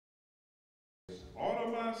Order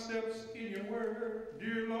my steps in your word,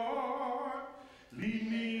 dear Lord.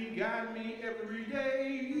 Lead me, guide me every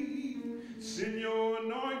day. Send your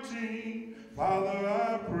anointing, Father,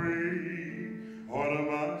 I pray. Order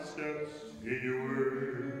my steps in your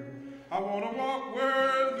word. I want to walk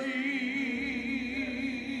worthy,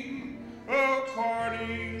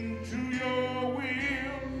 according to your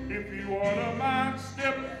will. If you order my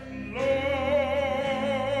steps, Lord,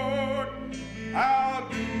 I'll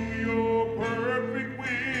do your perfect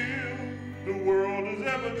will. The world is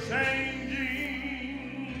ever changing,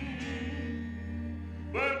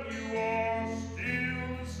 but you are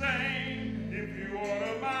still the same. If you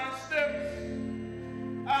order my steps,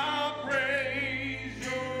 I'll praise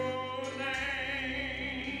your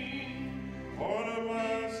name. Order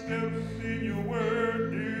my steps in your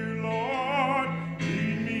word, dear Lord.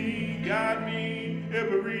 Lead me, guide me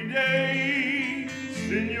every day.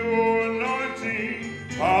 Send your anointing,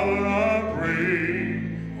 Father, I pray.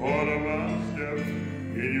 Order my steps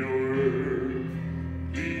in your word.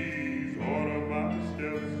 Please order my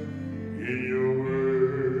steps in your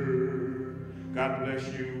word. God bless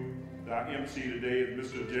you. Our MC today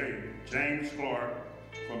is Mr. James Clark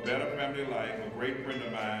from Better Family Life, a great friend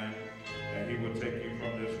of mine, and he will take you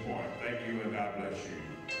from this point. Thank you and God bless you.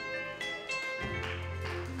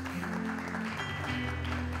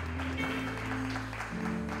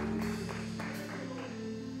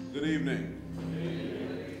 Good evening.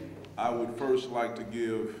 I would first like to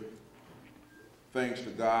give thanks to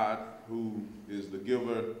God, who is the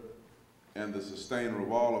giver and the sustainer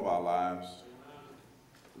of all of our lives.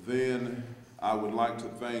 Then I would like to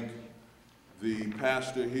thank the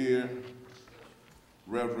pastor here,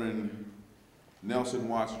 Reverend Nelson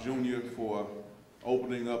Watts Jr., for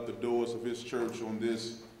opening up the doors of his church on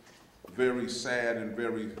this very sad and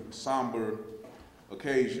very somber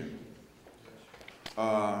occasion.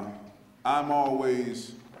 I'm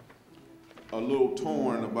always a little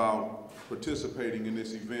torn about participating in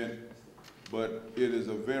this event, but it is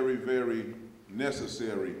a very, very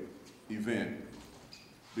necessary event,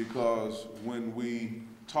 because when we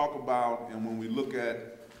talk about and when we look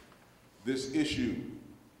at this issue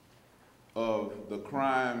of the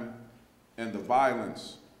crime and the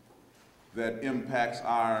violence that impacts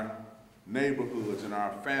our neighborhoods and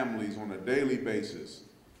our families on a daily basis,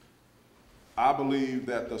 I believe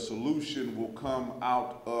that the solution will come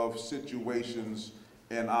out of situations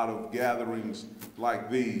and out of gatherings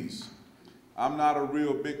like these. I'm not a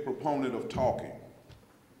real big proponent of talking.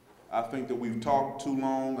 I think that we've talked too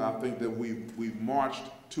long. I think that we've marched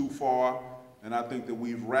too far, and I think that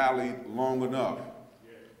we've rallied long enough.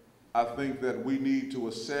 I think that we need to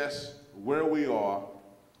assess where we are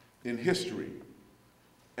in history.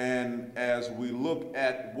 And as we look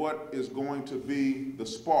at what is going to be the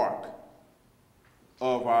spark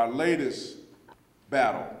of our latest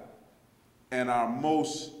battle and our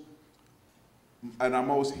most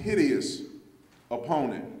hideous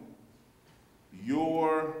opponent,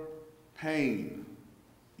 your pain,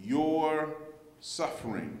 your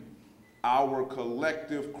suffering, our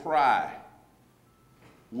collective cry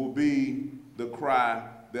will be the cry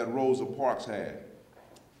that Rosa Parks had.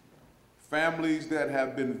 Families that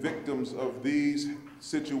have been victims of these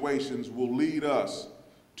situations will lead us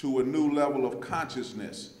to a new level of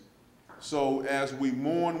consciousness. So as we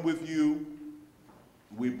mourn with you,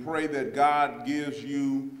 we pray that God gives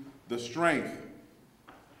you the strength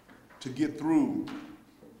to get through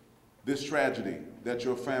this tragedy that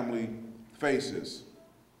your family faces.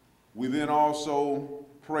 We then also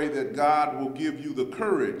pray that God will give you the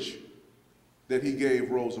courage that he gave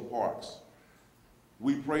Rosa Parks.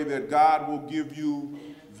 We pray that God will give you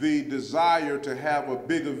the desire to have a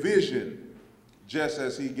bigger vision, just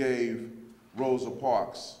as he gave Rosa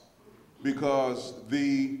Parks, because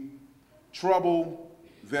the trouble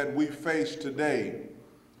that we face today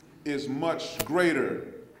is much greater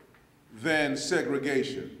than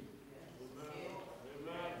segregation.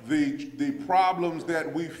 The problems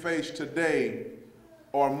that we face today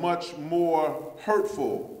are much more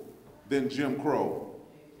hurtful than Jim Crow.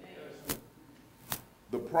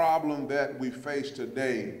 The problem that we face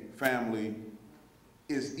today, family,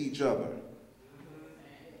 is each other.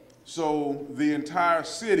 So the entire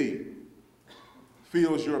city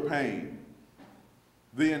feels your pain.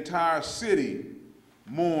 The entire city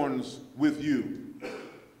mourns with you.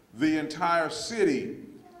 The entire city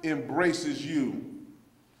embraces you.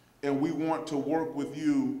 And we want to work with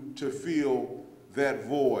you to fill that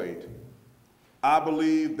void. I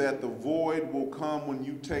believe that the void will come when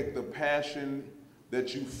you take the passion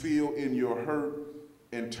that you feel in your hurt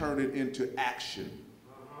and turn it into action.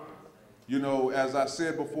 You know, as I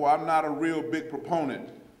said before, I'm not a real big proponent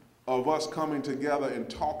of us coming together and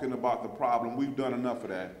talking about the problem. We've done enough of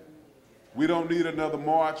that. We don't need another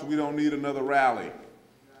march. We don't need another rally.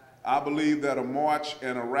 I believe that a march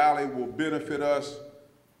and a rally will benefit us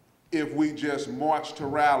if we just march to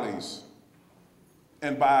rallies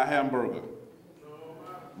and buy a hamburger.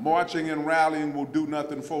 Marching and rallying will do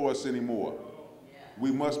nothing for us anymore.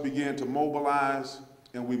 We must begin to mobilize,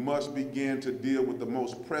 and we must begin to deal with the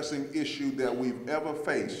most pressing issue that we've ever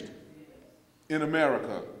faced in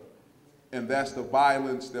America, and that's the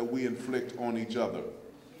violence that we inflict on each other.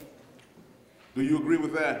 Do you agree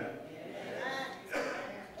with that?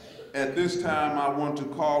 At this time, I want to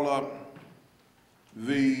call up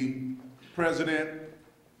the president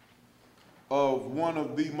of one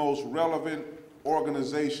of the most relevant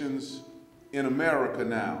organizations in America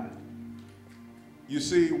now. You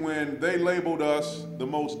see, when they labeled us the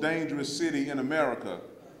most dangerous city in America,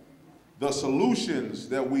 the solutions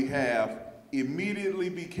that we have immediately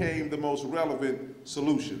became the most relevant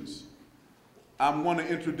solutions. I'm going to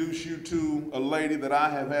introduce you to a lady that I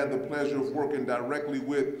have had the pleasure of working directly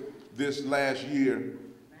with this last year.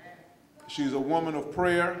 She's a woman of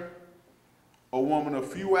prayer, a woman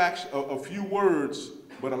of few words,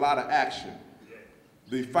 but a lot of action.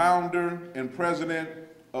 The founder and president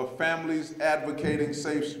of Families Advocating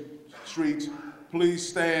Safe Streets. Please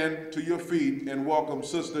stand to your feet and welcome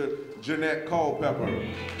Sister Jeanette Culpepper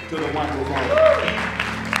to the microphone.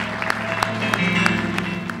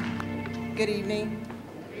 Good evening.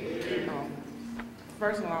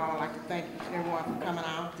 First of all, I'd like to thank everyone for coming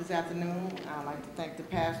out this afternoon. I'd like to thank the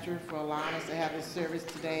pastor for allowing us to have this service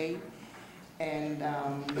today. And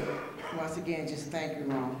once again, just thank you,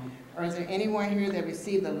 Ron. Or is there anyone here that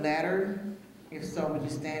received a letter? If so, would you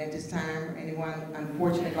stand at this time? Anyone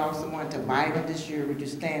unfortunately lost someone to violence this year, would you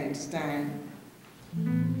stand at this time?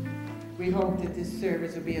 We hope that this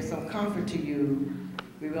service will be of some comfort to you.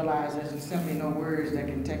 We realize there's simply no words that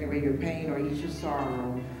can take away your pain or ease your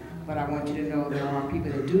sorrow. But I want you to know there are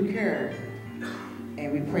people that do care.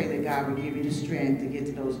 And we pray that God will give you the strength to get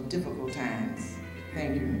to those difficult times.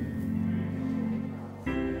 Thank you.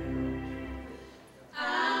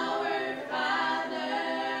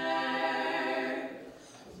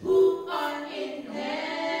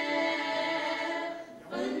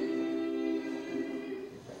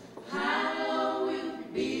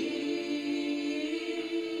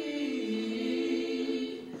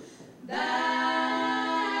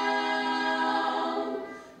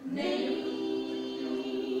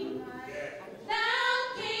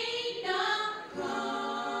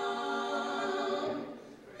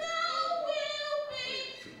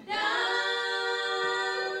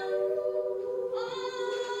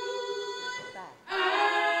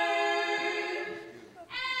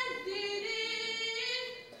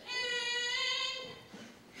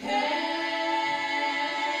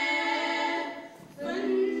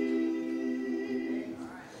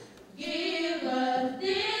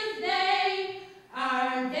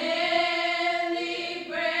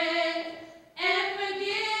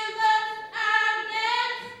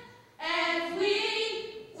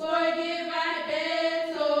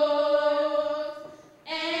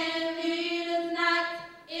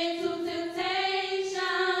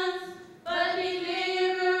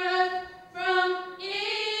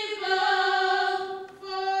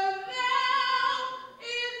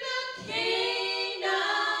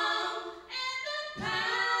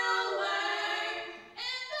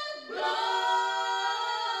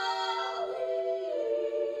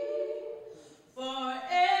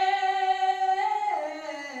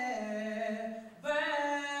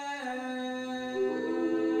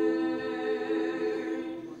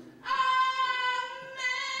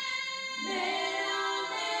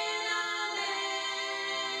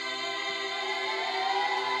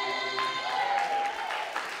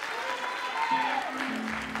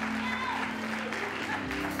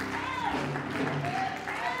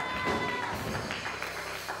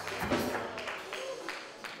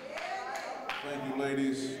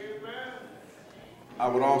 I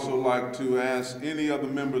would also like to ask any other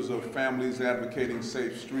members of Families Advocating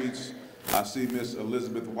Safe Streets. I see Miss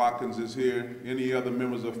Elizabeth Watkins is here. Any other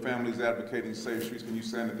members of Families Advocating Safe Streets, can you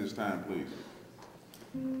stand at this time, please?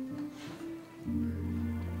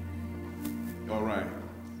 All right.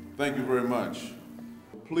 Thank you very much.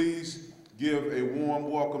 Please give a warm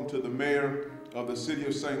welcome to the Mayor of the City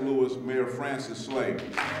of St. Louis, Mayor Francis Slay.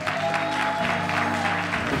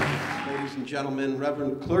 Ladies and gentlemen,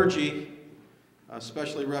 Reverend clergy,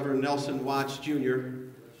 especially Reverend Nelson Watts Jr.,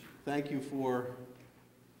 thank you for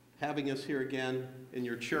having us here again in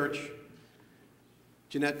your church.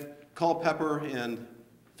 Jeanette Culpepper and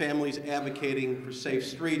Families Advocating for Safe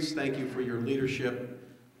Streets, thank you for your leadership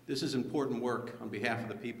This is important work on behalf of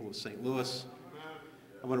the people of St. Louis.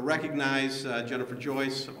 I want to recognize Jennifer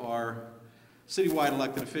Joyce, our citywide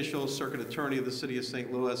elected official, circuit attorney of the city of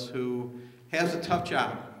St. Louis, who has a tough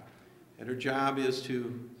job. And her job is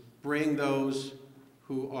to bring those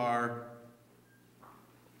who are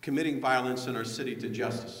committing violence in our city to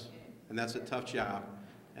justice. And that's a tough job.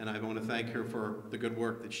 And I want to thank her for the good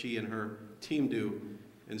work that she and her team do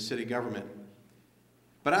in city government.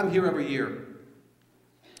 But I'm here every year,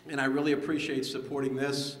 and I really appreciate supporting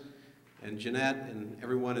this, and Jeanette and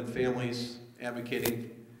everyone and families advocating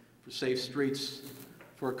for safe streets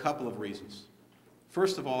for a couple of reasons.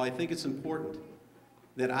 First of all, I think it's important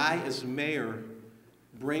that I, as mayor,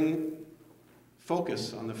 bring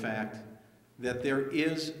focus on the fact that there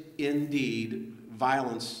is indeed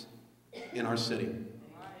violence in our city.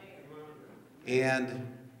 And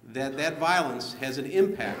that violence has an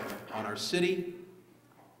impact on our city,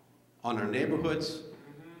 on our neighborhoods,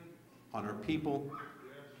 on our people,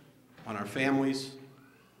 on our families.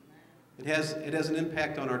 It has an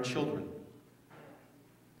impact on our children.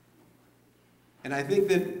 And I think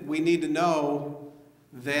that we need to know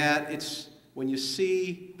that it's, when you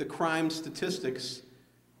see the crime statistics,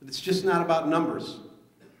 it's just not about numbers.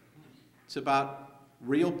 It's about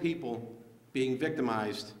real people being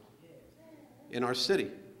victimized in our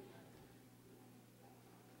city.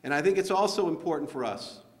 And I think it's also important for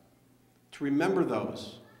us to remember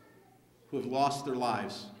those who have lost their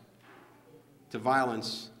lives to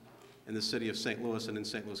violence in the city of St. Louis and in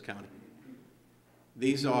St. Louis County.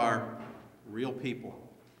 These are real people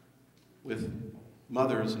with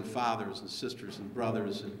mothers and fathers and sisters and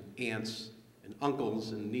brothers and aunts and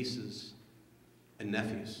uncles and nieces and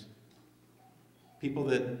nephews. People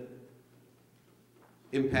that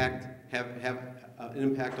have an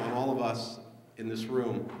impact on all of us in this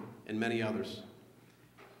room and many others.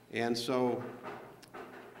 And so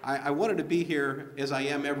I wanted to be here, as I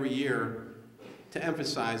am every year, to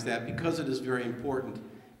emphasize that, because it is very important.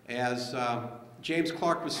 As James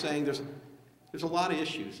Clark was saying, there's a lot of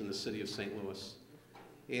issues in the city of St. Louis.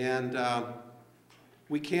 And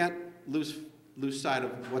we can't lose sight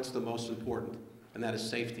of what's the most important, and that is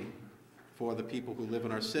safety for the people who live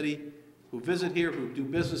in our city, who visit here, who do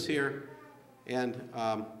business here, and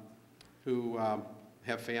who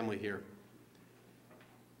have family here.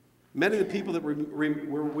 Many of the people that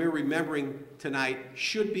we're remembering tonight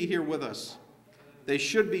should be here with us. They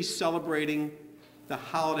should be celebrating the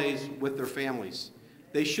holidays with their families.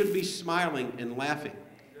 They should be smiling and laughing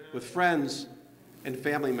with friends and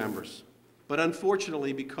family members. But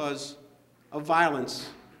unfortunately, because of violence,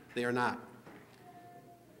 they are not.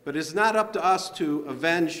 But it's not up to us to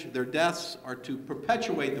avenge their deaths or to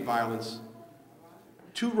perpetuate the violence.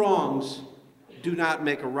 Two wrongs do not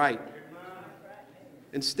make a right.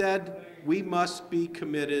 Instead, we must be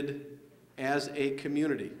committed as a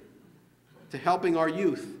community to helping our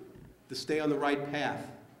youth to stay on the right path,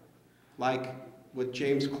 like what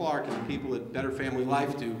James Clark and the people at Better Family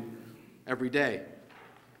Life do every day.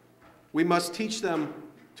 We must teach them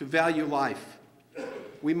to value life.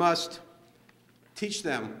 We must teach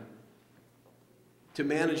them to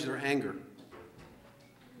manage their anger.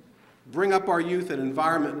 Bring up our youth in an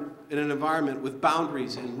environment with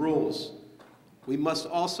boundaries and rules. We must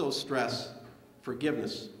also stress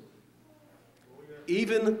forgiveness.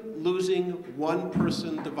 Even losing one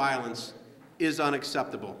person to violence is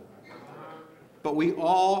unacceptable. But we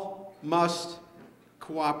all must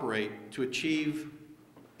cooperate to achieve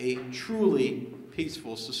a truly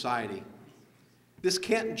peaceful society. This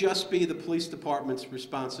can't just be the police department's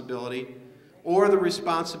responsibility or the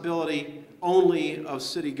responsibility only of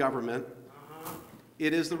city government.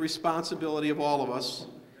 It is the responsibility of all of us,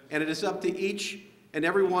 and it is up to each and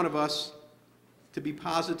every one of us to be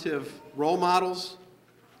positive role models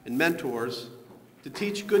and mentors, to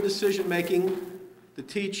teach good decision making, to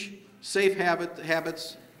teach safe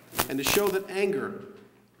habits, and to show that anger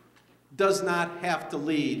does not have to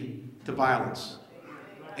lead to violence.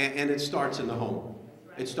 And it starts in the home.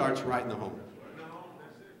 It starts right in the home.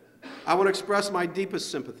 I want to express my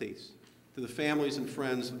deepest sympathies to the families and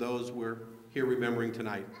friends of those we're here remembering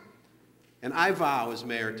tonight. And I vow as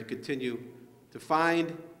mayor to continue to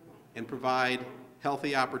find and provide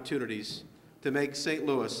healthy opportunities to make St.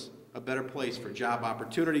 Louis a better place for job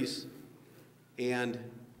opportunities, and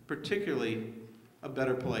particularly a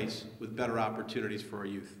better place with better opportunities for our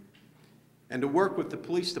youth. And to work with the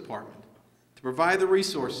police department to provide the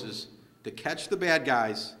resources to catch the bad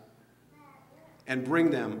guys and bring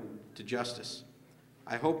them to justice.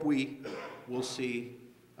 I hope we will see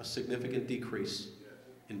a significant decrease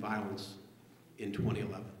in violence in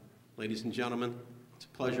 2011. Ladies and gentlemen, it's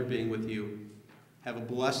a pleasure being with you. have a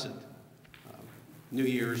blessed New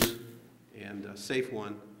Year's and a safe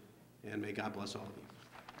one, and may God bless all of you.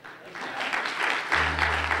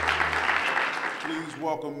 Please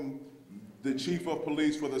welcome the Chief of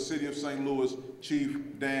Police for the City of St. Louis, Chief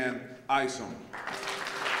Dan Isom.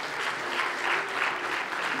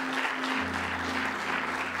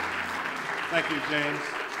 Thank you, James.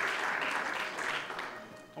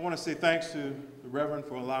 I want to say thanks to the Reverend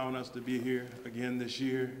for allowing us to be here again this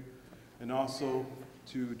year, and also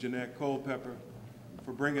to Jeanette Culpepper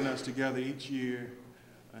for bringing us together each year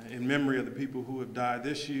in memory of the people who have died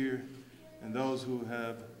this year and those who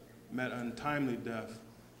have met untimely death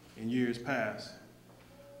in years past.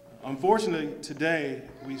 Unfortunately, today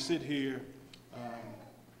we sit here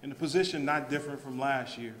in a position not different from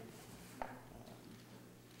last year.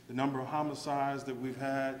 The number of homicides that we've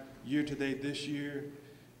had year to date this year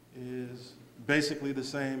is basically the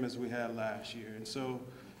same as we had last year. And so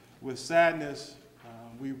with sadness,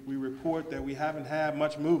 we report that we haven't had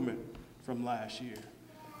much movement from last year.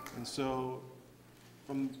 And so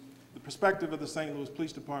from the perspective of the St. Louis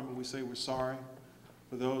Police Department, we say we're sorry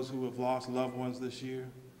for those who have lost loved ones this year.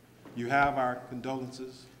 You have our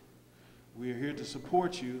condolences. We are here to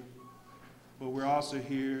support you, but we're also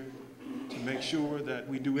here to make sure that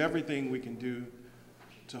we do everything we can do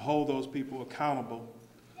to hold those people accountable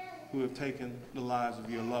who have taken the lives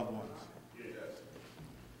of your loved ones.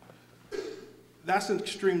 That's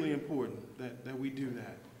extremely important that we do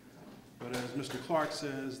that. But as Mr. Clark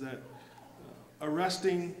says, that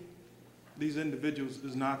arresting these individuals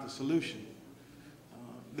is not the solution.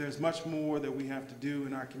 There's much more that we have to do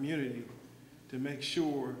in our community to make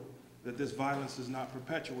sure that this violence is not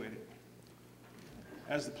perpetuated.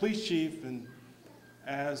 As the police chief and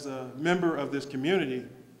as a member of this community,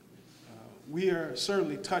 we are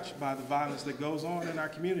certainly touched by the violence that goes on in our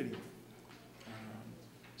community.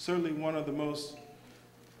 Certainly one of the most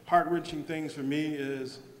heart-wrenching things for me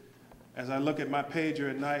is as I look at my pager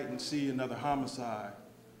at night and see another homicide,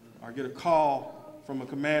 or get a call from a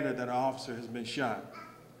commander that an officer has been shot.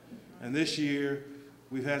 And this year,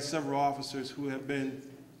 we've had several officers who have been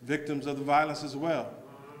victims of the violence as well.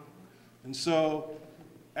 And so,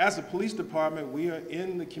 as a police department, we are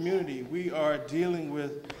in the community. We are dealing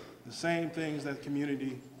with the same things that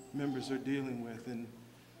community members are dealing with. And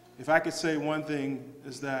if I could say one thing,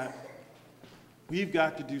 is that we've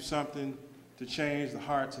got to do something to change the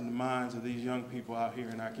hearts and the minds of these young people out here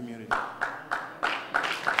in our community.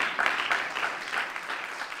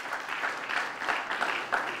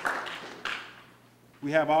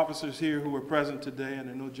 We have officers here who are present today, and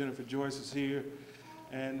I know Jennifer Joyce is here.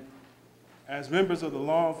 And as members of the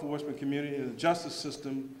law enforcement community and the justice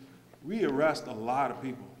system, we arrest a lot of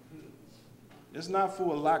people. It's not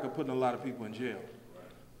for a lack of putting a lot of people in jail.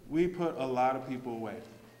 We put a lot of people away.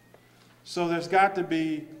 So there's got to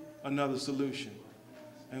be another solution.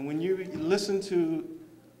 And when you listen to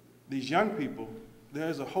these young people,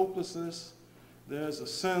 there's a hopelessness, there's a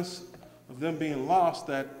sense of them being lost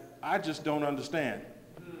that I just don't understand.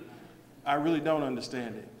 I really don't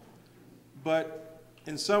understand it. But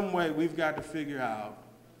in some way, we've got to figure out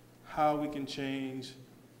how we can change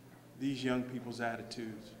these young people's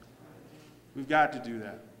attitudes. We've got to do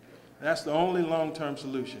that. That's the only long-term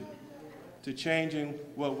solution to changing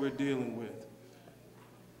what we're dealing with.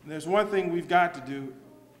 And there's one thing we've got to do,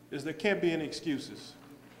 is there can't be any excuses.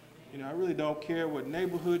 You know, I really don't care what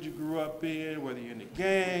neighborhood you grew up in, whether you're in a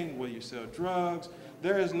gang, whether you sell drugs.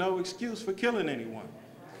 There is no excuse for killing anyone.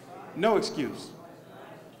 No excuse.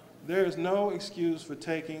 There is no excuse for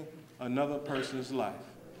taking another person's life.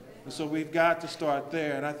 And so we've got to start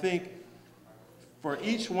there. And I think for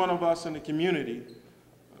each one of us in the community,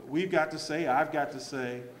 we've got to say, I've got to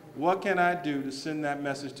say, what can I do to send that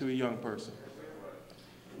message to a young person?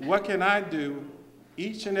 What can I do,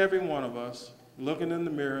 each and every one of us, looking in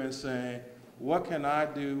the mirror and saying, what can I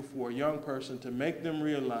do for a young person to make them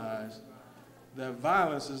realize that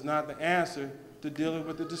violence is not the answer to dealing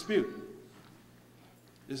with the dispute?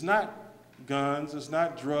 It's not guns, it's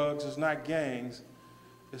not drugs, it's not gangs.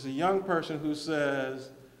 It's a young person who says,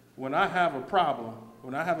 when I have a problem,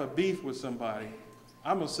 when I have a beef with somebody,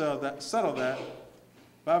 I'm going to settle that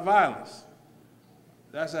by violence.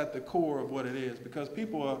 That's at the core of what it is, because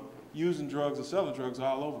people are using drugs and selling drugs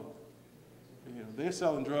all over. You know, they're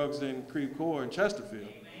selling drugs in Creve Coeur and Chesterfield.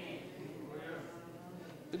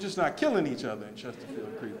 They're just not killing each other in Chesterfield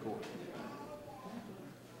and Creve Coeur.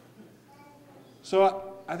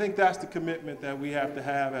 So I think that's the commitment that we have to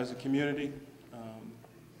have as a community.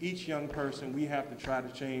 Each young person, we have to try to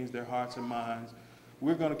change their hearts and minds.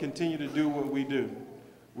 We're going to continue to do what we do.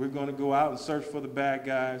 We're going to go out and search for the bad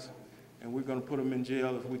guys, and we're going to put them in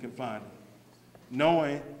jail if we can find them.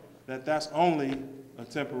 knowing that that's only a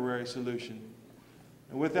temporary solution.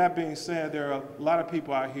 And with that being said, there are a lot of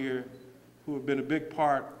people out here who have been a big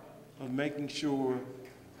part of making sure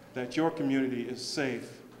that your community is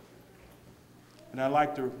safe. And I'd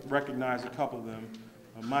like to recognize a couple of them.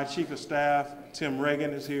 My Chief of Staff, Tim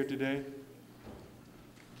Reagan, is here today.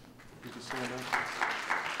 You can stand up.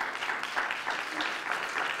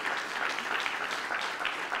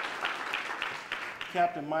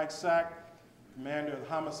 Captain Mike Sack, Commander of the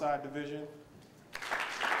Homicide Division.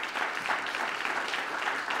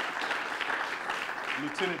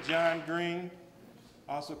 Lieutenant John Green,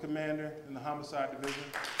 also Commander in the Homicide Division.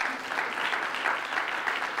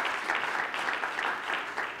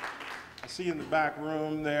 I see in the back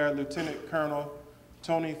room there Lieutenant Colonel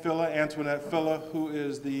Tony Filla, Antoinette Filla, who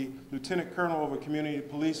is the Lieutenant Colonel over Community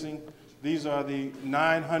Policing. These are the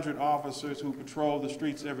 900 officers who patrol the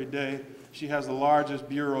streets every day. She has the largest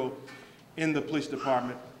bureau in the police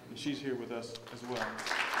department, and she's here with us as well.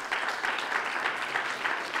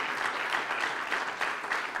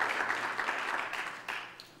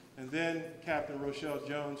 And then Captain Rochelle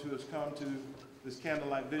Jones, who has come to this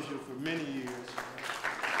Candlelight Vigil for many years.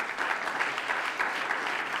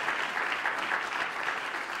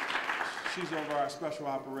 She's over our Special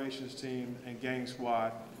Operations Team and Gang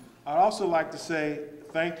Squad. I'd also like to say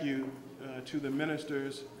thank you to the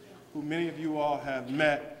ministers who many of you all have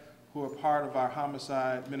met who are part of our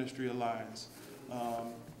Homicide Ministry Alliance.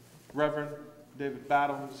 Reverend David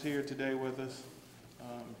Battle is here today with us.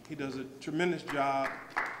 He does a tremendous job.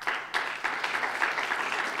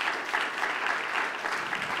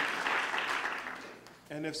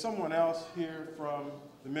 And if someone else here from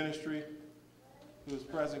the ministry who is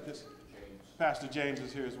present, Pastor James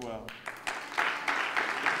is here as well.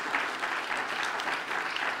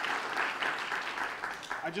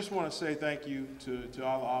 I just want to say thank you to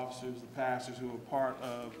all the officers, the pastors who are part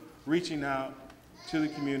of reaching out to the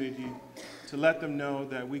community to let them know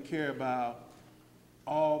that we care about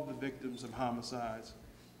all the victims of homicides.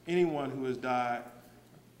 Anyone who has died,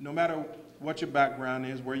 no matter what your background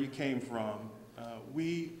is, where you came from,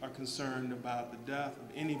 we are concerned about the death of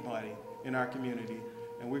anybody in our community,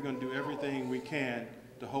 and we're going to do everything we can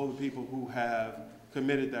to hold the people who have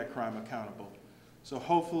committed that crime accountable. So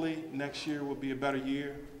hopefully next year will be a better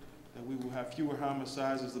year, that we will have fewer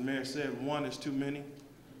homicides. As the mayor said, 1 is too many,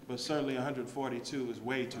 but certainly 142 is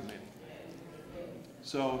way too many.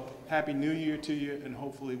 So Happy New Year to you, and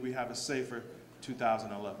hopefully we have a safer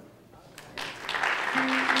 2011.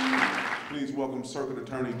 Please welcome Circuit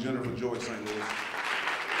Attorney Jennifer Joyce St. Louis.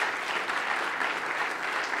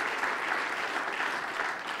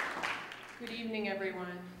 Good evening, everyone.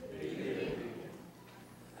 Good evening.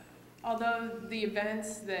 Although the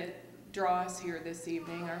events that draw us here this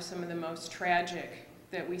evening are some of the most tragic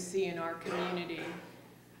that we see in our community,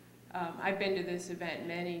 I've been to this event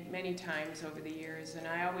many, many times over the years, and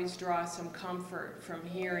I always draw some comfort from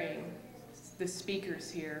hearing the speakers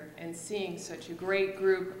here and seeing such a great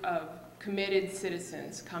group of committed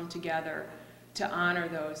citizens come together to honor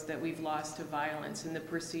those that we've lost to violence in the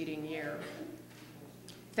preceding year.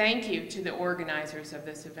 Thank you to the organizers of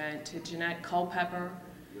this event, to Jeanette Culpepper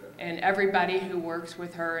and everybody who works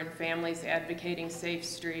with her and families advocating safe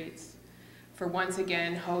streets for once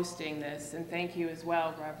again hosting this. And thank you as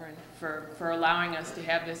well, Reverend, for allowing us to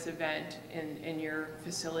have this event in your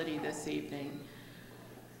facility this evening.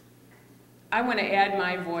 I want to add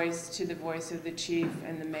my voice to the voice of the chief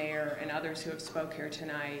and the mayor and others who have spoke here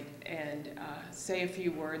tonight and say a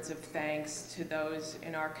few words of thanks to those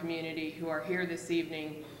in our community who are here this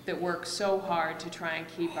evening that work so hard to try and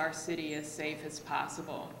keep our city as safe as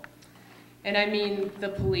possible. And I mean the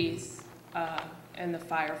police and the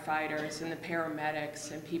firefighters and the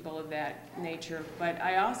paramedics and people of that nature, but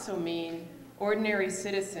I also mean ordinary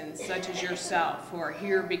citizens such as yourself who are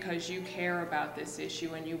here because you care about this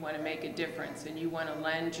issue and you want to make a difference and you want to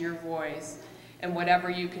lend your voice and whatever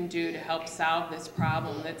you can do to help solve this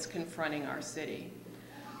problem that's confronting our city.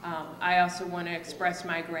 I also want to express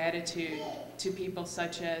my gratitude to people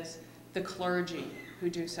such as the clergy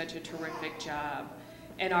who do such a terrific job,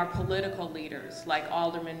 and our political leaders like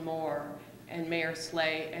Alderman Moore and Mayor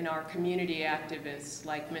Slay, and our community activists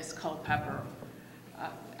like Ms. Culpepper.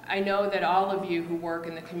 I know that all of you who work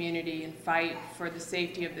in the community and fight for the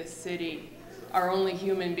safety of this city are only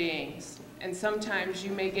human beings, and sometimes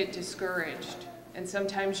you may get discouraged, and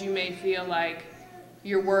sometimes you may feel like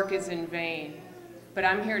your work is in vain, but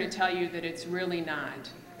I'm here to tell you that it's really not.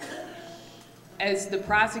 As the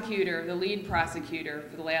prosecutor, the lead prosecutor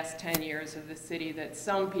for the last 10 years of the city that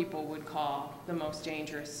some people would call the most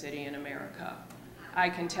dangerous city in America, I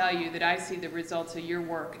can tell you that I see the results of your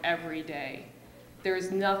work every day. There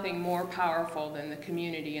is nothing more powerful than the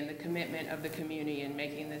community and the commitment of the community in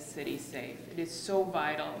making this city safe. It is so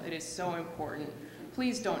vital. It is so important.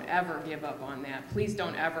 Please don't ever give up on that. Please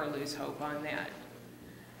don't ever lose hope on that.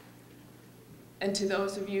 And to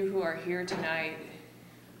those of you who are here tonight,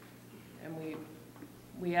 and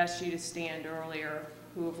we asked you to stand earlier,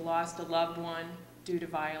 who have lost a loved one due to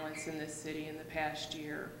violence in this city in the past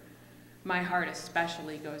year, my heart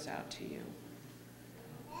especially goes out to you.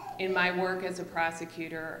 In my work as a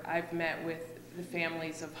prosecutor, I've met with the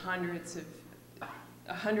families of hundreds of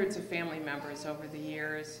family members over the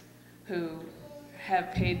years who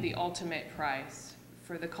have paid the ultimate price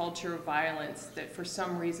for the culture of violence that for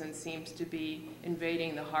some reason seems to be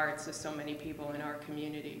invading the hearts of so many people in our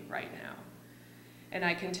community right now. And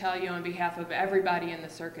I can tell you on behalf of everybody in the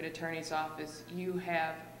Circuit Attorney's Office, you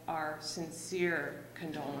have our sincere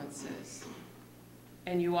condolences.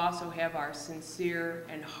 And you also have our sincere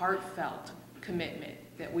and heartfelt commitment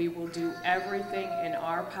that we will do everything in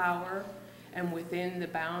our power and within the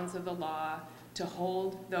bounds of the law to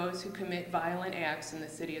hold those who commit violent acts in the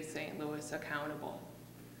city of St. Louis accountable.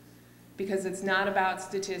 Because it's not about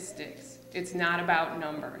statistics, it's not about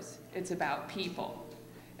numbers, it's about people.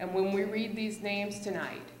 And when we read these names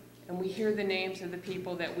tonight, and we hear the names of the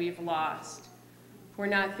people that we've lost, we're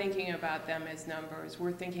not thinking about them as numbers.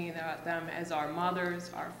 We're thinking about them as our mothers,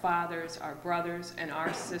 our fathers, our brothers, and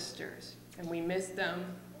our sisters. And we miss them,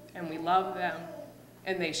 and we love them,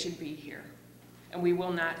 and they should be here. And we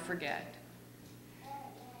will not forget.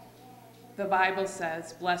 The Bible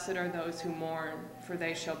says, "Blessed are those who mourn, for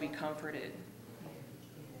they shall be comforted."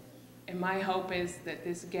 And my hope is that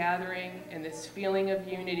this gathering and this feeling of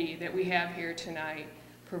unity that we have here tonight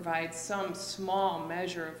provides some small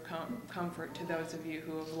measure of comfort to those of you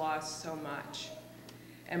who have lost so much.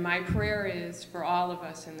 And my prayer is for all of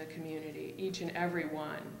us in the community, each and every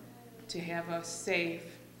one, to have a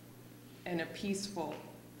safe and a peaceful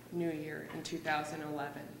New Year in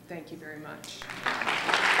 2011. Thank you very much.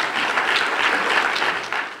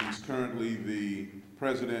 He's currently the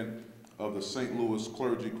president of the St. Louis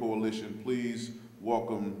Clergy Coalition. Please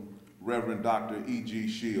welcome Reverend Dr. E.G.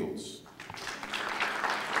 Shields.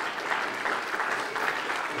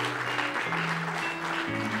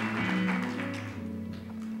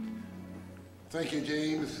 Thank you,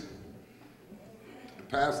 James. The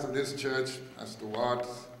pastor of this church, Pastor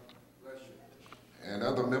Watts, and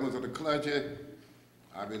other members of the clergy,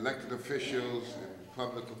 our elected officials and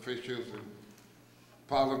public officials and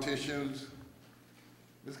politicians,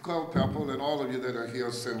 Ms. Culpepper, and all of you that are here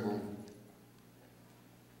assembled.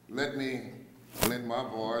 Let me lend my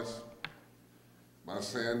voice by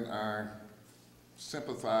saying I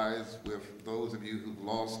sympathize with those of you who've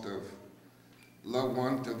lost a loved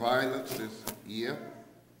one to violence this year.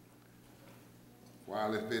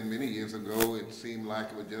 While it's been many years ago, it seemed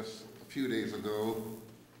like it was just a few days ago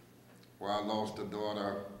where I lost a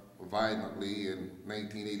daughter violently in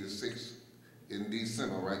 1986 in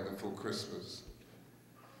December, right before Christmas.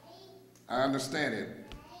 I understand it.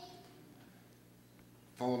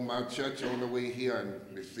 Phoned my church on the way here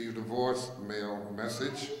and received a voicemail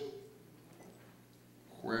message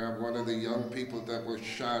where one of the young people that was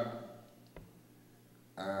shot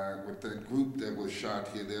with that group that was shot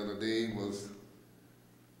here the other day was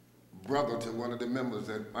brother to one of the members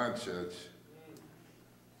at my church.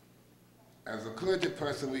 As a clergy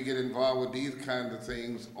person, we get involved with these kinds of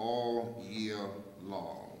things all year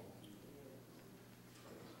long.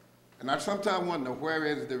 And I sometimes wonder, where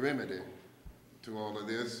is the remedy to all of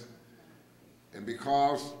this? And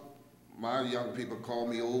because my young people call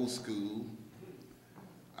me old school,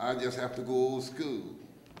 I just have to go old school.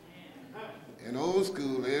 And old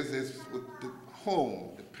school is with the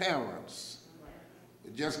home, the parents.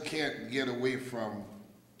 You just can't get away from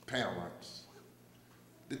parents.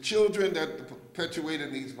 The children that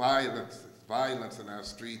perpetuated these violence in our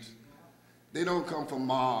streets, they don't come from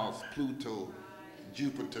Mars, Pluto,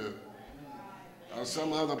 Jupiter, or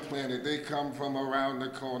some other planet. They come from around the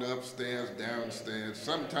corner, upstairs, downstairs,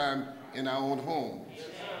 sometime in our own homes.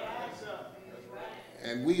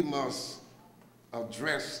 And we must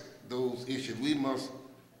address those issues. We must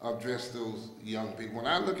address those young people. When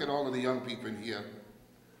I look at all of the young people in here,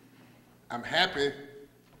 I'm happy,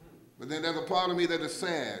 but then there's a part of me that is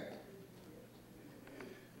sad,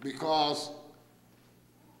 because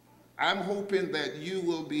I'm hoping that you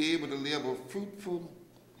will be able to live a fruitful,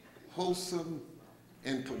 wholesome,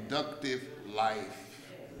 and productive life.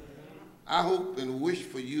 I hope and wish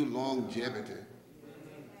for you longevity.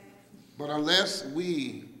 But unless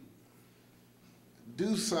we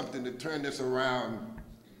do something to turn this around,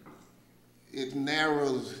 it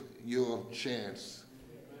narrows your chance.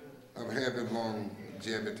 of having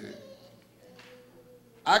longevity.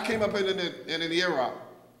 I came up in an era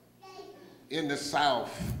in the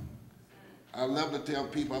South. I love to tell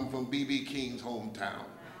people I'm from B.B. King's hometown,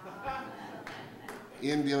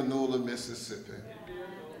 Indianola, Mississippi.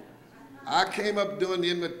 I came up during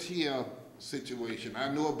the Matia situation.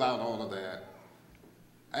 I knew about all of that.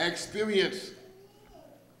 I experienced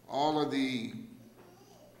all of the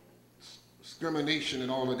discrimination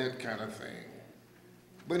and all of that kind of thing.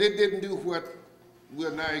 But it didn't do what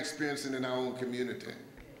we're now experiencing in our own community.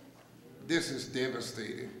 This is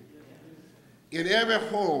devastating. In every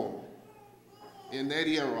home in that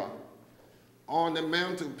era, on the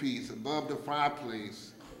mantelpiece above the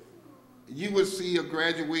fireplace, you would see a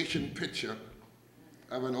graduation picture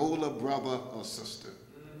of an older brother or sister.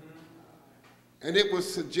 And it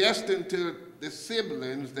was suggesting to the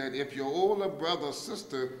siblings that if your older brother or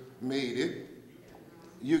sister made it,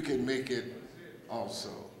 you can make it also.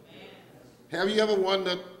 Have you ever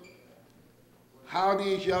wondered how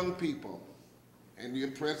these young people, and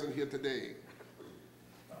you're present here today,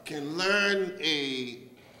 can learn a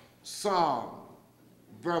song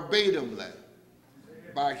verbatimly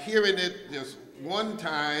by hearing it just one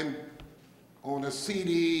time on a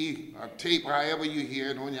CD, or tape, however you hear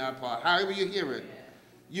it, on your iPod, however you hear it,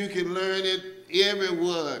 you can learn it, every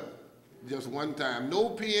word, just one time. No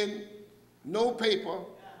pen, no paper,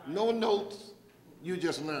 no notes, you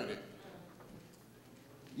just learn it.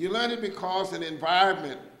 You learn it because an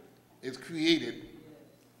environment is created,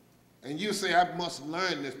 and you say, I must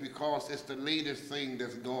learn this because it's the latest thing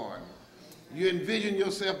that's going. You envision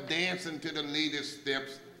yourself dancing to the latest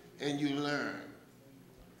steps, and you learn.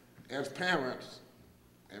 As parents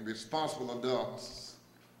and responsible adults,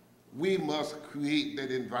 we must create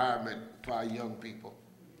that environment for our young people.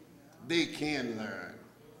 They can learn.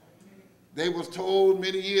 They was told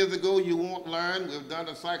many years ago, you won't learn. We've done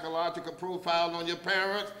a psychological profile on your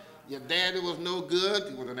parents. Your daddy was no good.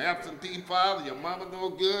 He was an absentee father. Your mama no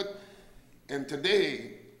good. And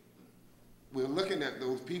today, we're looking at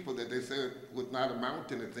those people that they said would not amount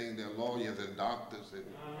to anything. They're lawyers and doctors. And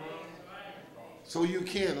so you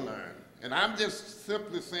can learn. And I'm just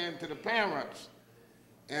simply saying to the parents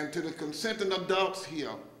and to the consenting adults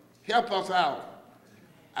here, help us out.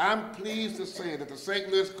 I'm pleased to say that the St.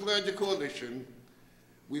 Louis Clergy Coalition,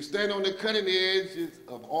 we stand on the cutting edge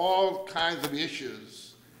of all kinds of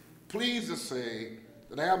issues. Pleased to say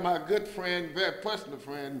that I have my good friend, very personal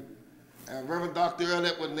friend, Reverend Dr. Earl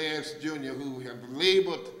Edward Nance Jr., who have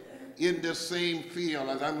labored in this same field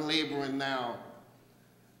as I'm laboring now.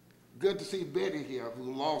 Good to see Betty here,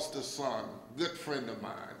 who lost a son, good friend of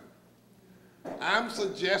mine. I'm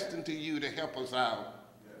suggesting to you to help us out.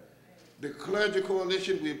 The Clergy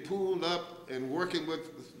Coalition, we pulled up and working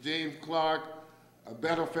with James Clark, A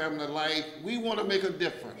Better Family Life. We want to make a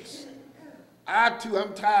difference. I'm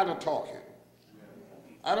tired of talking.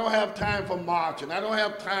 I don't have time for marching. I don't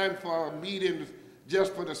have time for meetings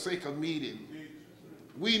just for the sake of meeting.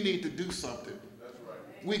 We need to do something.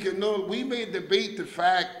 We may debate the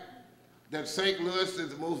fact that St. Louis is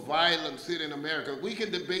the most violent city in America. We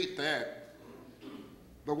can debate that.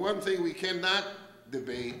 But one thing we cannot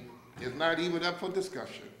debate is not even up for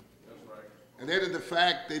discussion. And that is the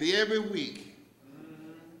fact that every week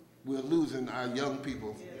we're losing our young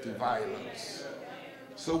people to violence.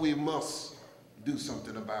 So we must do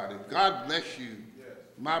something about it. God bless you.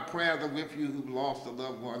 My prayers are with you who've lost a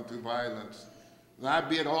loved one through violence. And I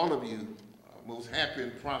bid all of you a most happy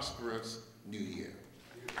and prosperous New Year.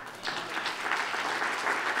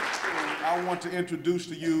 I want to introduce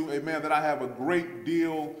to you a man that I have a great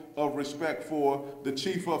deal of respect for, the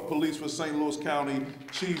Chief of Police for St. Louis County,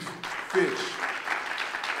 Chief Fitch.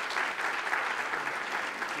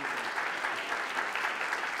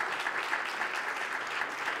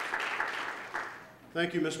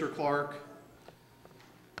 Thank you, Mr. Clark.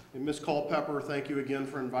 And Ms. Culpepper, thank you again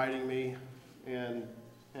for inviting me. And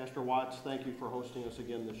Pastor Watts, thank you for hosting us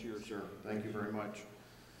again this year, sir. Thank you very much.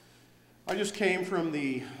 I just came from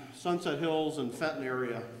the Sunset Hills and Fenton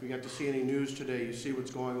area. If you got to see any news today, you see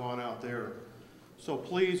what's going on out there. So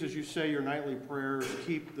please, as you say your nightly prayers,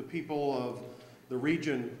 keep the people of the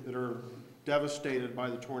region that are devastated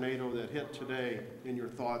by the tornado that hit today in your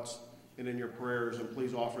thoughts and in your prayers, and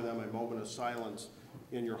please offer them a moment of silence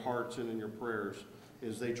in your hearts and in your prayers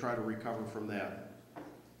as they try to recover from that.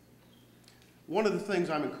 One of the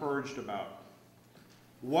things I'm encouraged about,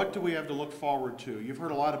 what do we have to look forward to? You've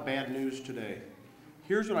heard a lot of bad news today.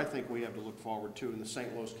 Here's what I think we have to look forward to in the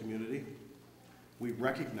St. Louis community. We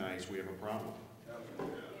recognize we have a problem.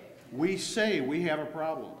 We say we have a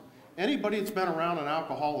problem. Anybody that's been around an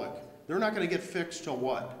alcoholic, they're not going to get fixed till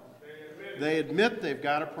what? They admit they've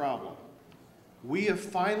got a problem. We have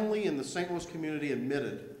finally, in the St. Louis community,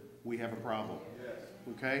 admitted we have a problem.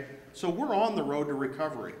 Okay? So we're on the road to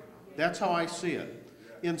recovery. That's how I see it.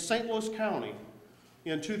 In St. Louis County,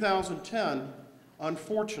 in 2010,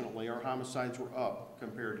 unfortunately, our homicides were up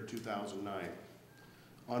compared to 2009.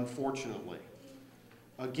 Unfortunately.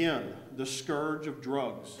 Again, the scourge of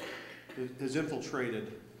drugs has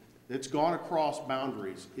infiltrated. It's gone across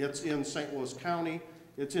boundaries. It's in St. Louis County.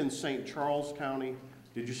 It's in St. Charles County.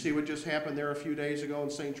 Did you see what just happened there a few days ago in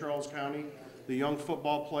St. Charles County? The young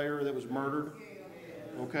football player that was murdered?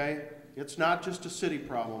 Okay? It's not just a city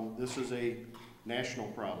problem. This is a national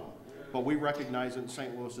problem. But we recognize in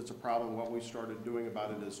St. Louis it's a problem. What we started doing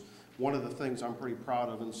about it is one of the things I'm pretty proud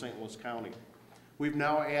of in St. Louis County. We've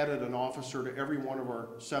now added an officer to every one of our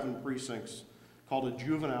 7 precincts called a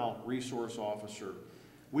juvenile resource officer.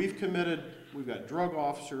 We've got drug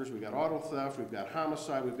officers, we've got auto theft, we've got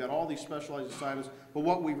homicide, we've got all these specialized assignments, but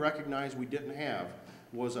what we recognized we didn't have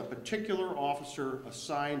was a particular officer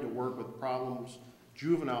assigned to work with problems,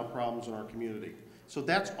 juvenile problems in our community. So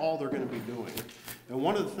that's all they're going to be doing. And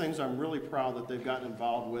one of the things I'm really proud that they've gotten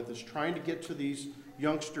involved with is trying to get to these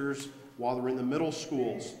youngsters while they're in the middle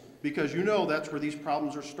schools, because you know that's where these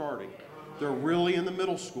problems are starting. They're really in the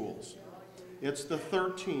middle schools. It's the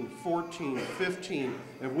 13, 14, 15.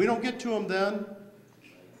 If we don't get to them then,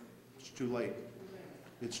 it's too late.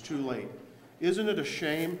 It's too late. Isn't it a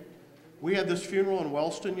shame? We had this funeral in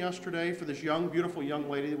Wellston yesterday for this young, beautiful young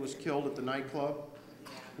lady that was killed at the nightclub.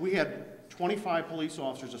 We had 25 police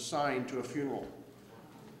officers assigned to a funeral.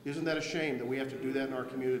 Isn't that a shame that we have to do that in our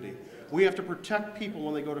community? We have to protect people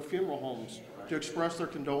when they go to funeral homes to express their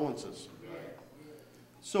condolences.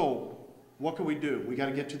 So, what can we do? We got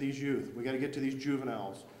to get to these youth. We got to get to these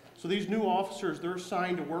juveniles. So these new officers, they're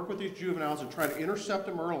assigned to work with these juveniles and try to intercept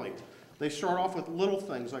them early. They start off with little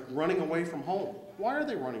things like running away from home. Why are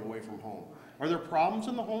they running away from home? Are there problems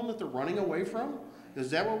in the home that they're running away from? Is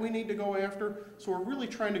that what we need to go after? So we're really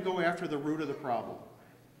trying to go after the root of the problem.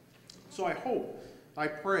 So I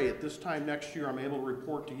pray at this time next year I'm able to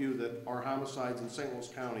report to you that our homicides in St. Louis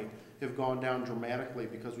County have gone down dramatically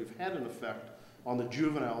because we've had an effect on the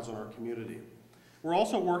juveniles in our community. We're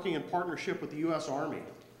also working in partnership with the U.S. Army.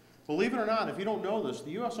 Believe it or not, if you don't know this, the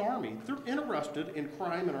U.S. Army, they're interested in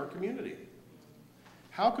crime in our community.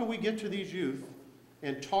 How can we get to these youth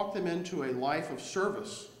and talk them into a life of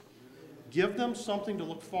service? Give them something to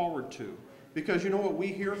look forward to. Because you know what we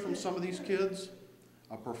hear from some of these kids?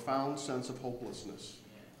 A profound sense of hopelessness.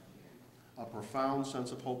 A profound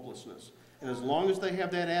sense of hopelessness. And as long as they have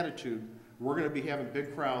that attitude, we're going to be having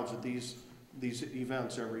big crowds at these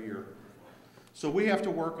events every year. So we have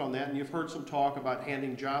to work on that, and you've heard some talk about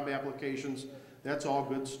handing job applications. That's all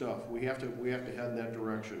good stuff. We have to head in that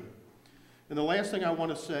direction. And the last thing I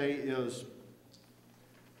want to say is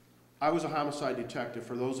I was a homicide detective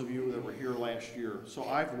for those of you that were here last year. So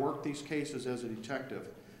I've worked these cases as a detective.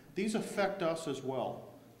 These affect us as well.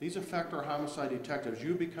 These affect our homicide detectives.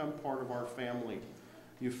 You become part of our family.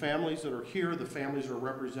 You families that are here, the families that are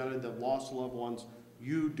represented that lost loved ones,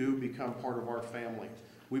 you do become part of our family.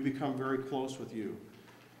 We become very close with you.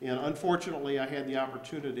 And unfortunately, I had the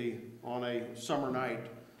opportunity on a summer night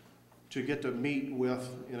to get to meet with,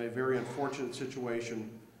 in a very unfortunate situation,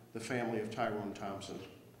 the family of Tyrone Thompson.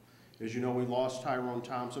 As you know, we lost Tyrone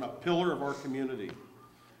Thompson, a pillar of our community,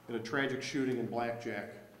 in a tragic shooting in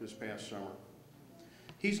Blackjack this past summer.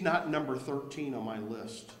 He's not number 13 on my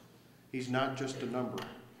list. He's not just a number.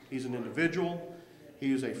 He's an individual.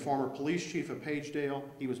 He is a former police chief of Pagedale.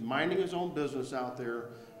 He was minding his own business out there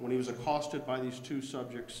when he was accosted by these 2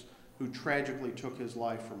 subjects who tragically took his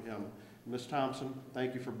life from him. Ms. Thompson,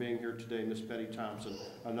 thank you for being here today. Ms. Betty Thompson,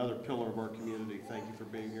 another pillar of our community, thank you for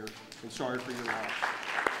being here, and sorry for your loss.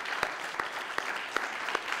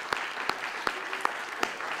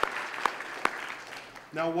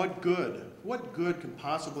 Now, what good can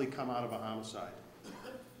possibly come out of a homicide?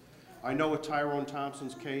 I know with Tyrone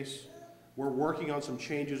Thompson's case, we're working on some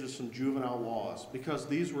changes to some juvenile laws because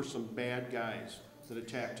these were some bad guys that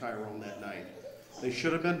attacked Tyrone that night. They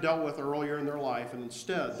should have been dealt with earlier in their life, and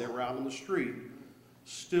instead they were out on the street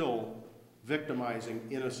still victimizing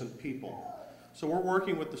innocent people. So we're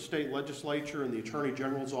working with the state legislature and the Attorney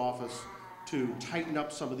General's office to tighten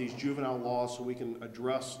up some of these juvenile laws so we can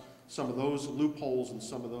address some of those loopholes and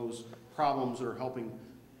some of those problems that are helping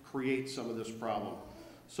create some of this problem.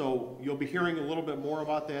 So you'll be hearing a little bit more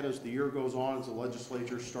about that as the year goes on, as the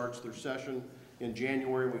legislature starts their session in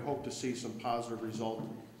January. We hope to see some positive result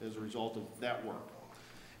as a result of that work.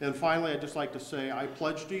 And finally, I'd just like to say I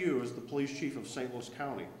pledge to you as the police chief of St. Louis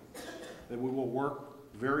County that we will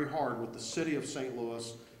work very hard with the city of St.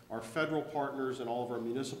 Louis our federal partners and all of our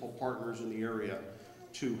municipal partners in the area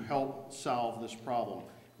to help solve this problem.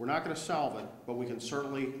 We're not going to solve it, but we can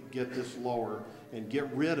certainly get this lower and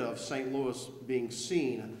get rid of St. Louis being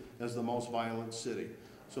seen as the most violent city.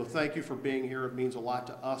 So thank you for being here. It means a lot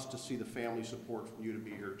to us to see the family support from you to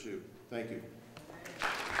be here too. Thank you.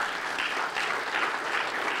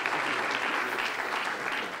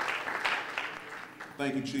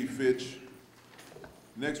 Thank you, Chief Fitch.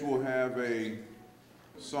 Next, we'll have a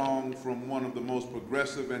song from one of the most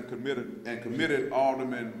progressive and committed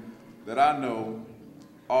aldermen that I know,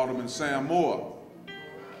 Alderman Sam Moore.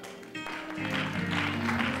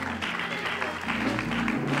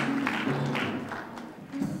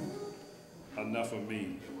 Enough of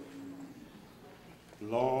me.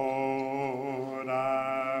 Lord,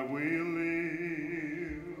 I will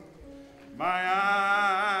live my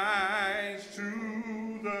eyes to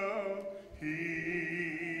the hill,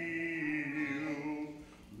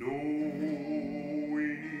 knowing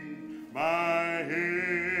my help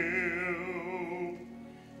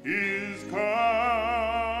is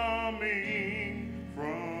coming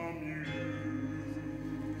from you.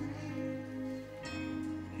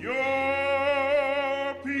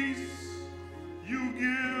 Your peace you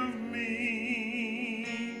give me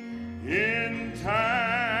in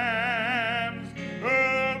times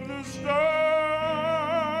of the storm.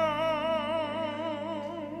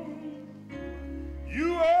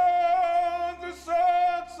 You are the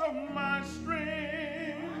source of my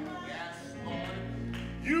strength. Yes, Lord.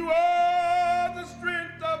 You are the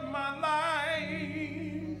strength of my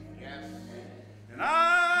life. Yes. And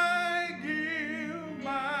I give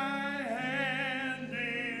my hand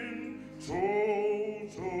in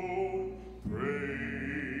total praise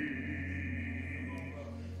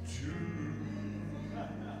to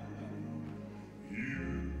you.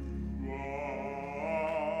 Amen.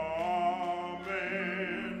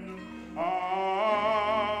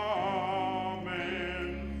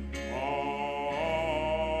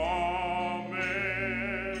 Amen.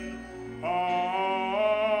 Amen.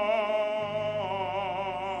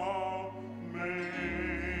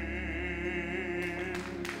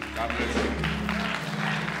 God bless you.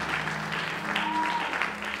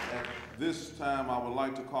 At this time, I would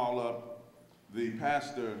like to call up the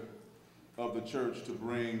pastor of the church to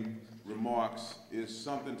bring remarks. It's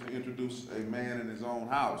something to introduce a man in his own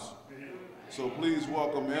house. So please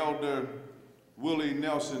welcome Elder Willie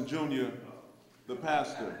Nelson Jr., the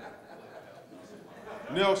pastor.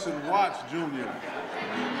 Nelson Watts Jr.,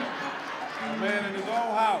 a man in his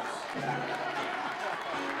own house.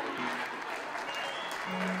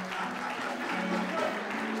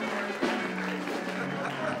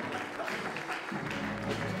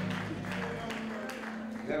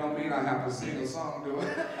 That don't mean I have to sing a song, do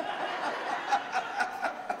it?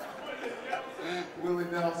 Willie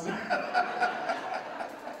Nelson.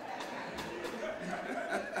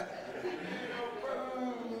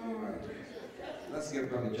 Let's give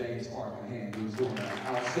Brother James Park a hand, who's doing an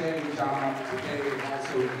outstanding job today and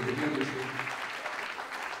also in the community.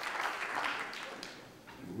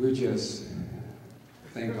 We just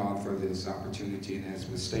thank God for this opportunity, and as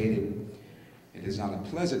was stated, it is not a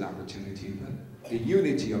pleasant opportunity, but the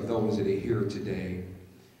unity of those that are here today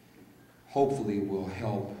hopefully will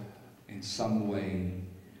help in some way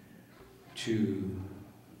to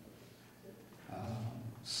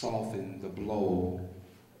soften the blow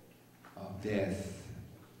of death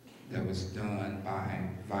that was done by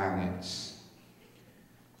violence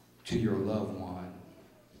to your loved one.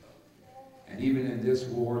 And even in this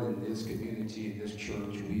ward, in this community, in this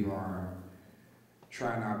church, we are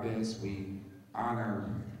trying our best. We honor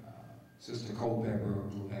Sister Culpepper,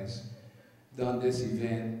 who has done this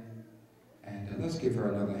event. And let's give her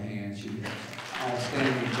another hand. She did an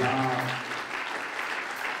outstanding job.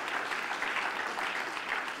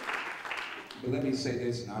 But let me say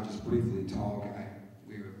this, and I'll just briefly talk.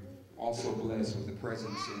 We're also blessed with the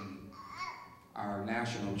presence in our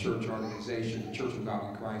national church organization, the Church of God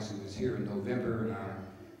in Christ, who was here in November in our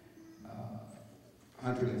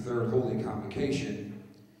 103rd Holy Convocation.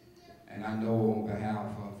 And I know on behalf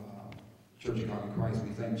of Church of God in Christ,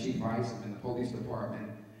 we thank Chief Isom and the police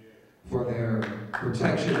department for their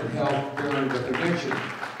protection and help during the convention.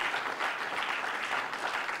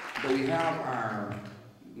 But we have our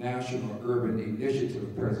National Urban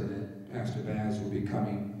Initiative President, Pastor Bass, will be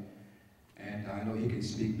coming, and I know he can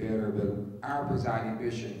speak better, but our presiding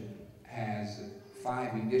bishop has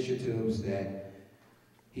 5 initiatives that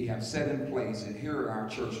he has set in place, and here at our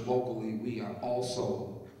church locally, we are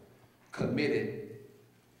also committed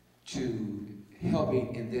to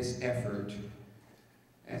helping in this effort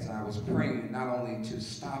as I was praying, not only to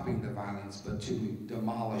stopping the violence, but to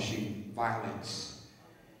demolishing violence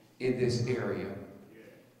in this area.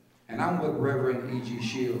 And I'm with Reverend E.G.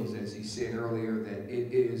 Shields, as he said earlier, that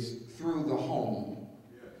it is through the home.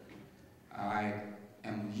 I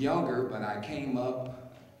am younger, but I came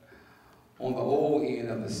up on the old end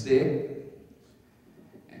of the stick.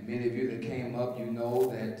 And many of you that came up, you know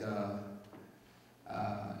that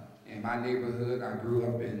in my neighborhood, I grew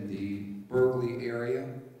up in the Berkeley area.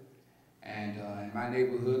 And in my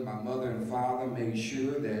neighborhood, my mother and father made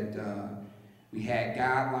sure that we had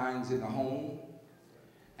guidelines in the home.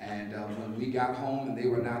 And when we got home and they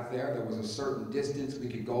were not there, there was a certain distance we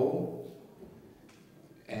could go.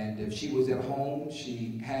 And if she was at home,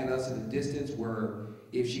 she had us at a distance where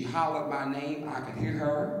if she hollered my name, I could hear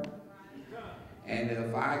her. And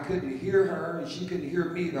if I couldn't hear her and she couldn't hear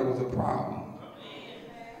me, there was a problem.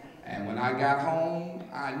 And when I got home,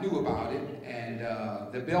 I knew about it, and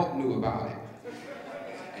the belt knew about it.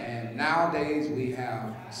 And nowadays we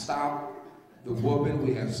have stopped the whooping,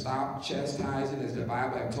 we have stopped chastising, as the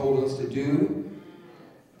Bible has told us to do.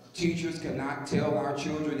 Teachers cannot tell our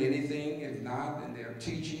children anything, if not, and they're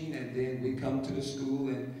teaching, and then we come to the school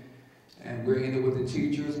and we're in it with the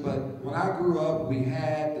teachers. But when I grew up,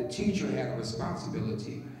 the teacher had a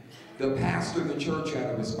responsibility. The pastor of the church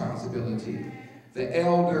had a responsibility. The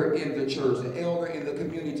elder in the church, the elder in the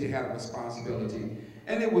community had a responsibility.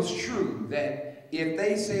 And it was true that if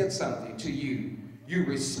they said something to you, you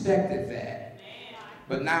respected that.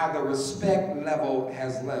 But now the respect level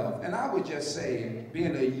has left. And I would just say,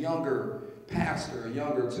 being a younger pastor,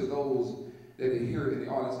 younger to those that are here in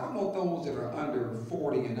the audience, I want those that are under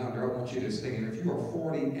 40 and under, I want you to stand. If you are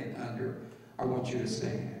 40 and under, I want you to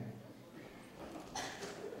stand.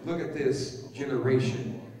 Look at this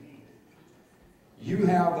generation. You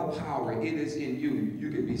have the power. It is in you.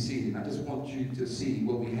 You can be seated. I just want you to see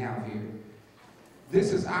what we have here.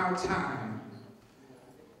 This is our time.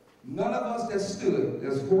 None of us that stood,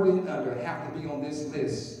 that's 40 and under, have to be on this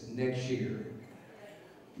list next year.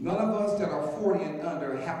 None of us that are 40 and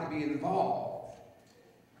under have to be involved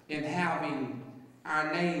in having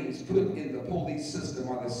our names put in the police system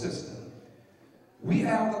or the system. We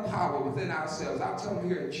have the power within ourselves. I tell them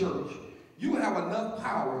here at church, you have enough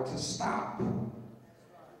power to stop.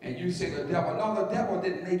 And you say the devil, no, the devil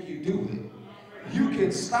didn't make you do it. You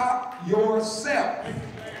can stop yourself.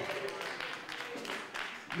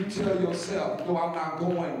 You tell yourself, no, I'm not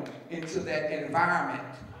going into that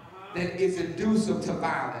environment that is conducive to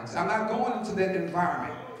violence. I'm not going into that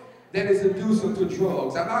environment that is conducive to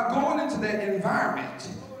drugs. I'm not going into that environment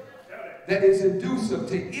that is conducive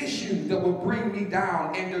to issues that will bring me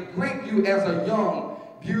down and degrade you as a young,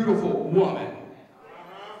 beautiful woman.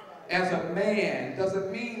 As a man, doesn't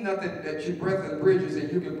mean nothing that you breath and bridges and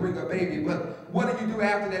you can bring a baby, but what do you do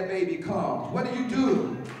after that baby comes? What do you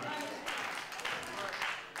do?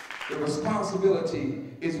 The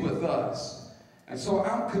responsibility is with us. And so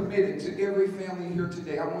I'm committed to every family here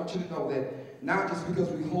today. I want you to know that not just because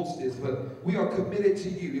we host this, but we are committed to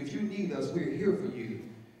you. If you need us, we're here for you.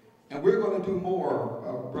 And we're going to do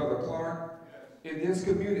more, Brother Clark, in this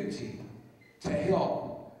community to help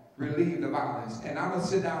relieve the violence. And I'm going to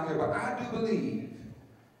sit down here, but I do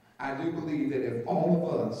believe that if all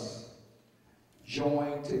of us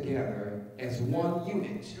join together as one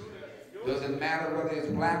unit, doesn't matter whether it's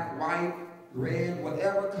black, white, red,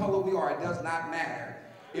 whatever color we are, it does not matter.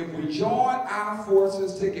 If we join our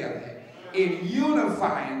forces together in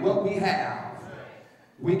unifying what we have,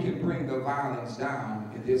 we can bring the violence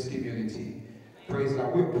down in this community. Praise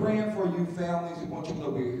God. We're praying for you families. We want you to know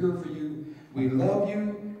we're here for you. We love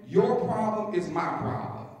you. Your problem is my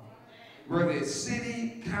problem. Whether it's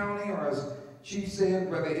city, county, or as Chief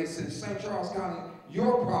said, whether it's in St. Charles County,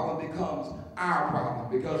 your problem becomes our problem.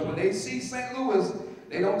 Because when they see St. Louis,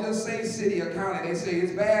 they don't just say city or county, they say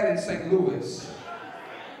it's bad in St. Louis.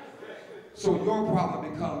 So your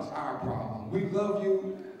problem becomes our problem. We love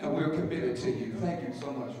you and we're committed to you. Thank you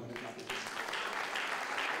so much.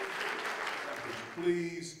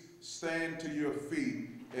 Please stand to your feet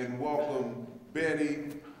and welcome Betty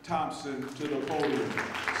Thompson to the podium.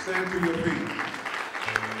 Stand to your feet.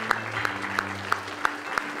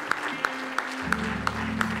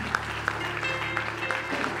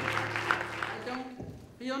 I don't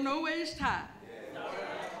feel no ways tired.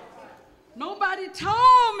 Nobody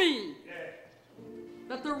told me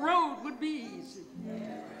that the road would be easy.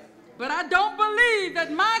 But I don't believe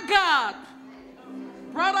that my God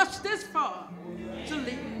brought us this far to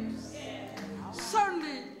leave us.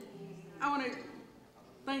 Certainly, I want to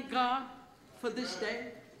thank God for this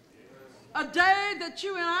day, a day that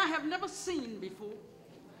you and I have never seen before.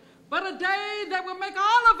 but a day that will make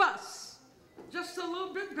all of us just a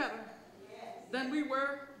little bit better than we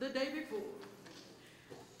were the day before.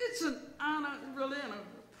 It's an honor, really, and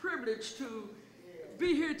a privilege to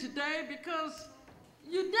be here today because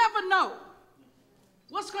you never know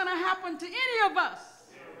what's going to happen to any of us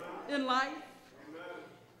in life.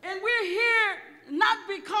 And we're here not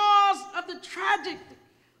because of the tragedy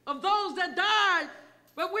of those that died,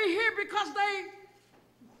 but we're here because they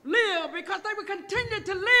live, because they will continue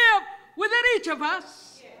to live within each of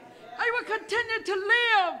us. They will continue to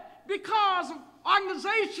live because of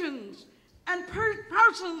organizations and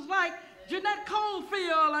persons like Jeanette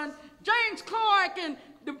Coldfield and James Clark and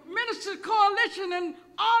the Ministers Coalition and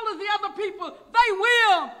all of the other people. They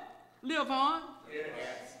will live on.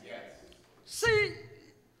 Yes, yes. See,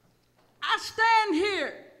 I stand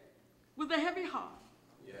here with a heavy heart.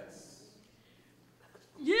 Yes.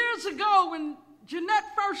 Years ago, when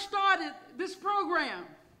Jeanette first started this program,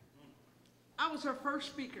 I was her first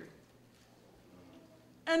speaker.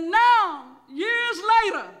 And now, years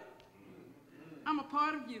later, I'm a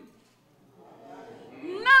part of you.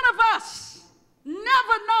 None of us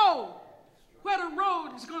never know where the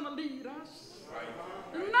road is going to lead us.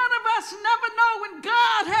 None of us never know when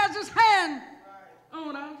God has his hand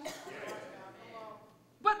on us.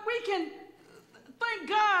 But we can thank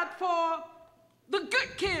God for the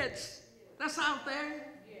good kids that's out there.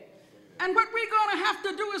 And what we're going to have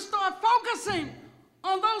to do is start focusing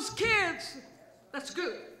on those kids that's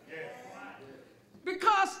good.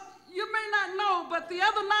 Because you may not know, but the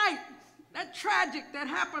other night, that tragic that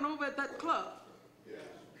happened over at that club,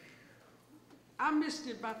 I missed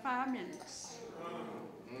it by 5 minutes.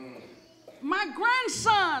 My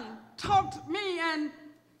grandson talked me and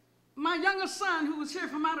my younger son, who was here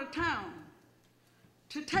from out of town,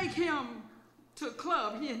 to take him to a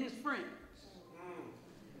club, he and his friends.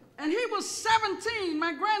 And he was 17,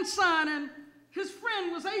 my grandson, and his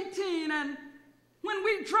friend was 18, and when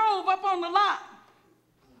we drove up on the lot,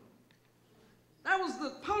 that was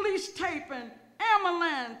the police tape and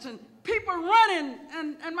ambulance and people running,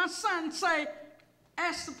 and my son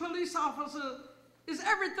asked the police officer, is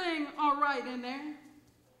everything all right in there?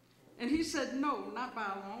 And he said, no, not by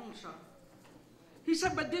a long shot. He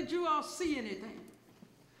said, but did you all see anything?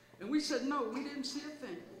 And we said, no, we didn't see a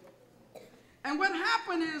thing. And what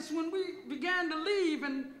happened is when we began to leave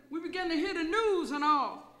and we began to hear the news and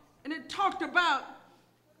all, and it talked about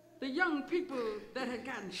the young people that had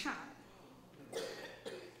gotten shot.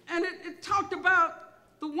 And it talked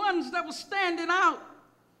about the ones that were standing out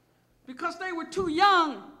because they were too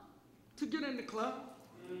young to get in the club.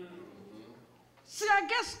 See, I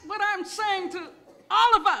guess what I'm saying to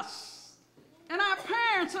all of us and our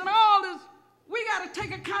parents and all is we got to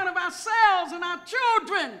take account of ourselves and our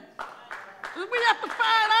children. We have to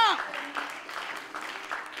find out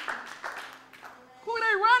who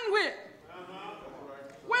they run with,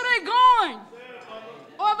 where they going.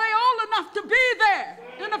 Are they old enough to be there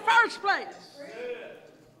in the first place?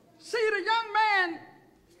 See, the young man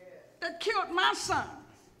that killed my son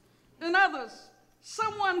and others,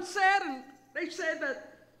 someone said, and they said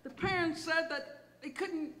that the parents said that they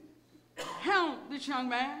couldn't help this young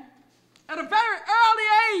man at a very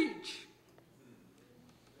early age.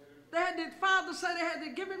 The father said they had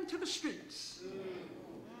to give him to the streets.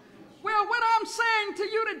 Well, what I'm saying to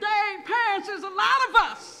you today, parents, is a lot of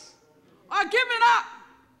us are giving up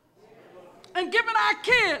and giving our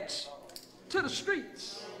kids to the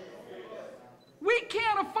streets. We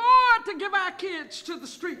can't afford to give our kids to the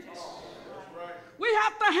streets. We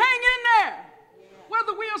have to hang in there,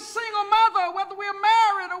 whether we're a single mother, whether we're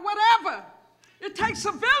married or whatever. It takes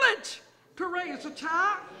a village to raise a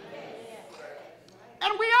child.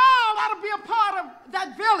 And we all ought to be a part of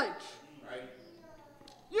that village.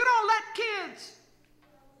 You don't let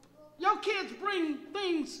your kids bring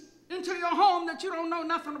things into your home that you don't know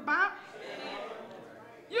nothing about.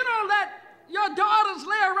 You don't let your daughters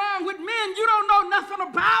lay around with men you don't know nothing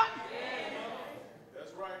about.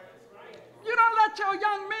 That's right. You don't let your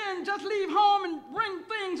young men just leave home and bring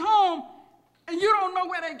things home and you don't know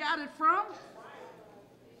where they got it from.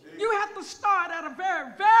 You have to start at a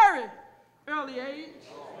very, very early age.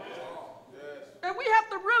 And we have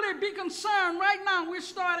to really be concerned. Right now, we're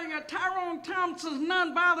starting at Tyrone Thompson's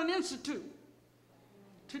Nonviolent Institute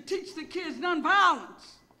to teach the kids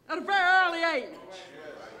nonviolence at a very early age.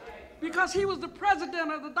 Because he was the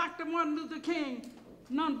president of the Dr. Martin Luther King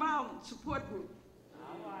Nonviolence Support Group.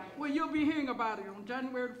 Well, you'll be hearing about it on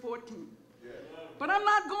January the 14th. But I'm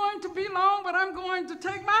not going to be long, but I'm going to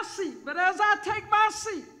take my seat. But as I take my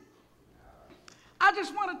seat, I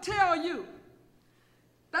just want to tell you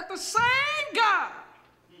that the same God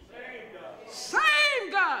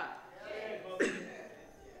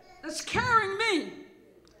that's carrying me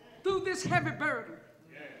through this heavy burden,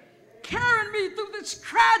 carrying me through this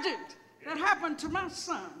tragedy that happened to my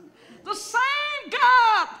son. The same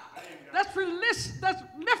God that's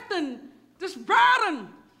lifting this burden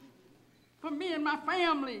for me and my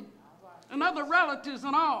family and other relatives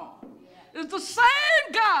and all is the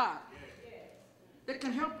same God that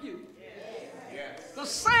can help you. The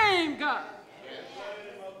same God.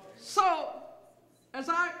 So, as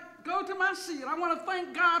I go to my seat, I want to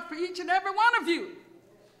thank God for each and every one of you.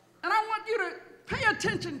 And I want you to pay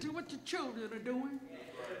attention to what your children are doing.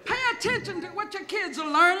 Pay attention to what your kids are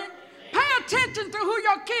learning. Pay attention to who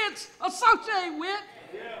your kids associate with.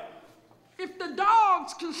 If the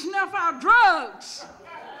dogs can sniff out drugs,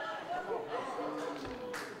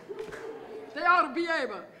 they ought to be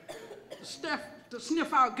able to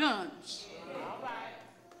sniff out guns.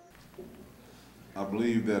 I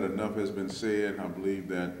believe that enough has been said. I believe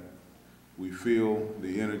that we feel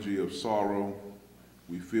the energy of sorrow.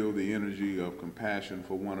 We feel the energy of compassion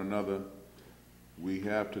for one another. We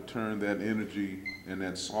have to turn that energy and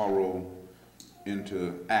that sorrow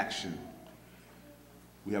into action.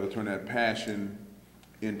 We have to turn that passion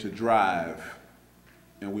into drive.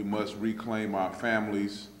 And we must reclaim our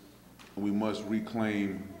families, and we must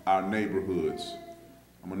reclaim our neighborhoods.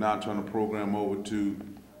 I'm going to now turn the program over to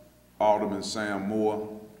Alderman Sam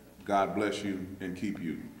Moore. God bless you and keep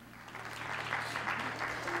you.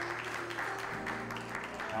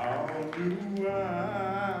 How do I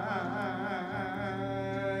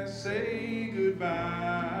say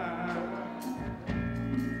goodbye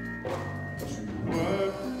to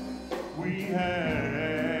what we had?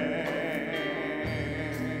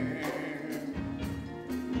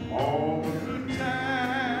 All the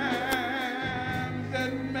times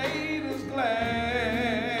that made us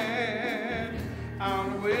glad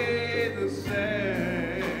outweigh the sad.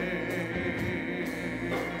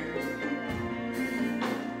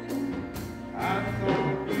 I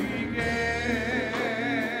thought we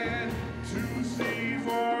get to see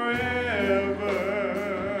forever,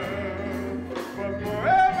 but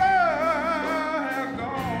forever has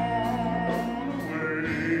gone away.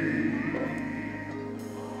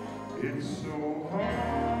 It's so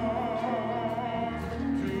hard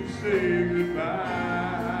to say goodbye.